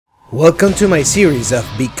Welcome to my series of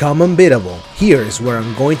Become Unbeatable. Here is where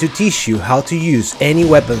I'm going to teach you how to use any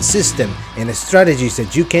weapon system and strategies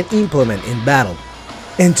that you can implement in battle.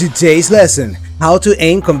 In today's lesson, how to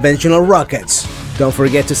aim conventional rockets. Don't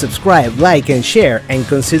forget to subscribe, like and share, and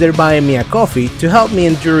consider buying me a coffee to help me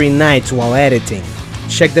enduring nights while editing.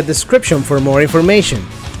 Check the description for more information.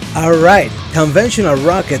 Alright, conventional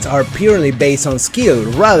rockets are purely based on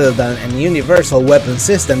skill rather than a universal weapon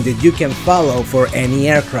system that you can follow for any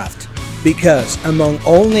aircraft. Because among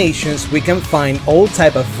all nations we can find all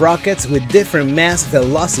type of rockets with different mass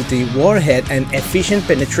velocity, warhead and efficient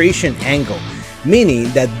penetration angle,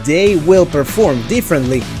 meaning that they will perform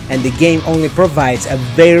differently and the game only provides a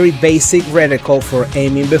very basic reticle for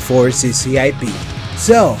aiming before CCIP.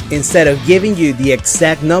 So, instead of giving you the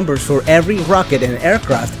exact numbers for every rocket and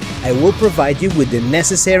aircraft, I will provide you with the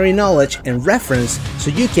necessary knowledge and reference so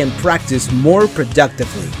you can practice more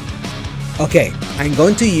productively. Okay, I'm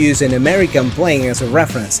going to use an American plane as a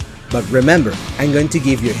reference, but remember, I'm going to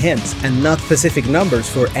give you hints and not specific numbers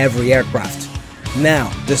for every aircraft.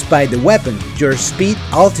 Now, despite the weapon, your speed,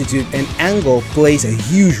 altitude and angle plays a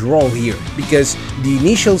huge role here, because the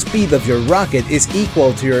initial speed of your rocket is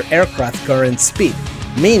equal to your aircraft current speed,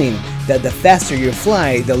 meaning that the faster you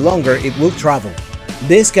fly, the longer it will travel.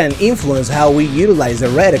 This can influence how we utilize the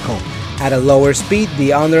reticle. At a lower speed,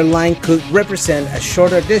 the underline could represent a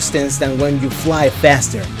shorter distance than when you fly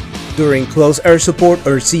faster. During close air support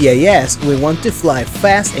or CAS, we want to fly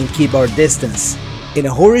fast and keep our distance. In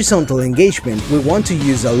a horizontal engagement, we want to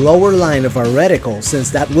use a lower line of our reticle since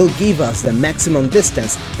that will give us the maximum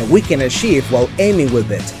distance that we can achieve while aiming with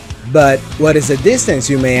it. But what is the distance,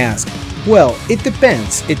 you may ask? Well, it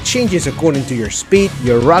depends. It changes according to your speed,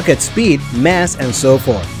 your rocket speed, mass and so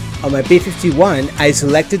forth. On my P-51, I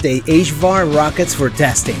selected the HVAR rockets for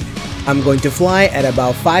testing. I'm going to fly at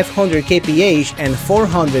about 500 kph and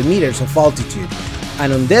 400 meters of altitude.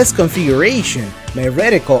 And on this configuration, my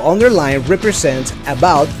reticle underline represents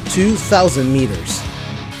about 2,000 meters.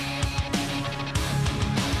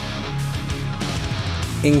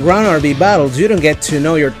 In ground RV battles, you don't get to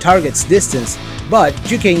know your target's distance, but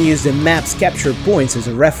you can use the map's capture points as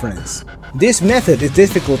a reference. This method is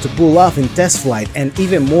difficult to pull off in test flight and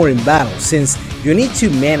even more in battle since you need to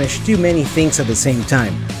manage too many things at the same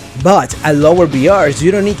time. But at lower BRs,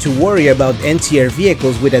 you don't need to worry about anti-air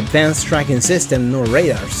vehicles with advanced tracking system nor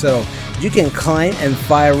radar, so you can climb and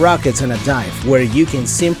fire rockets on a dive, where you can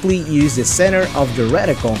simply use the center of your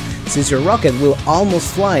reticle since your rocket will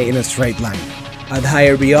almost fly in a straight line. At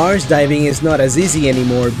higher BRs, diving is not as easy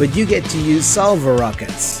anymore, but you get to use Salvo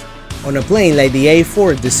rockets. On a plane like the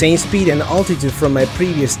A4, the same speed and altitude from my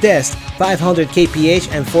previous test, 500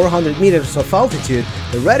 kph and 400 meters of altitude,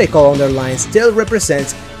 the reticle underline still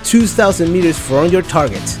represents 2,000 meters from your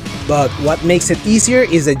target. But what makes it easier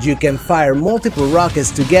is that you can fire multiple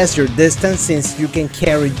rockets to guess your distance since you can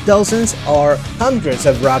carry dozens or hundreds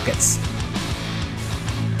of rockets.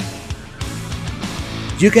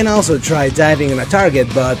 You can also try diving on a target,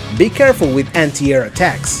 but be careful with anti-air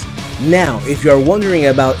attacks. Now, if you are wondering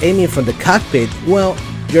about aiming from the cockpit, well,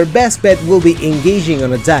 your best bet will be engaging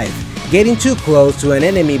on a dive. Getting too close to an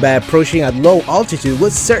enemy by approaching at low altitude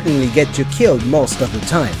would certainly get you killed most of the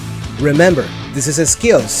time. Remember, this is a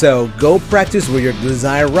skill, so go practice with your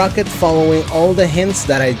desired rocket following all the hints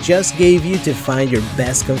that I just gave you to find your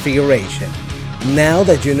best configuration. Now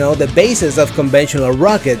that you know the basis of conventional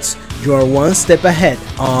rockets, you are one step ahead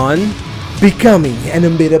on becoming an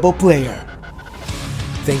unbeatable player.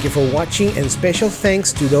 Thank you for watching, and special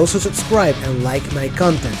thanks to those who subscribe and like my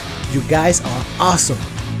content. You guys are awesome!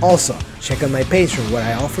 Also, check out my Patreon where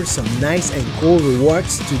I offer some nice and cool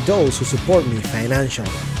rewards to those who support me financially.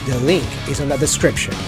 The link is in the description.